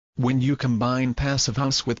When you combine passive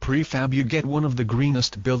house with prefab, you get one of the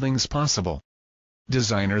greenest buildings possible.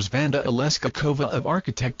 Designers Vanda Holescakova of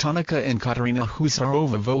Architectonica and Katarina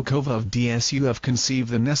Husarova Volekova of DSU have conceived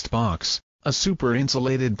the Nest Box, a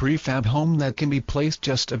super-insulated prefab home that can be placed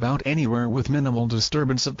just about anywhere with minimal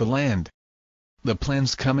disturbance of the land. The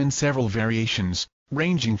plans come in several variations,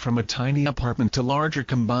 ranging from a tiny apartment to larger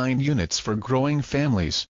combined units for growing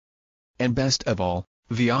families. And best of all,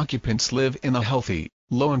 the occupants live in a healthy,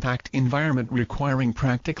 low-impact environment requiring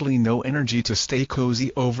practically no energy to stay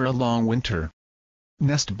cozy over a long winter.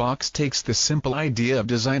 Nest Box takes the simple idea of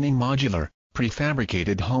designing modular,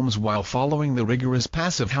 prefabricated homes while following the rigorous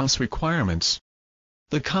passive house requirements.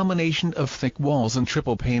 The combination of thick walls and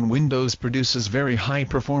triple-pane windows produces very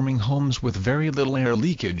high-performing homes with very little air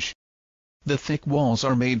leakage. The thick walls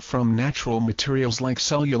are made from natural materials like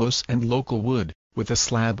cellulose and local wood, with a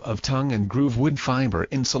slab of tongue and groove wood fiber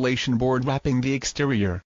insulation board wrapping the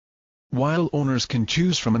exterior. While owners can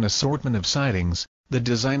choose from an assortment of sidings, the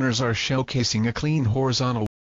designers are showcasing a clean horizontal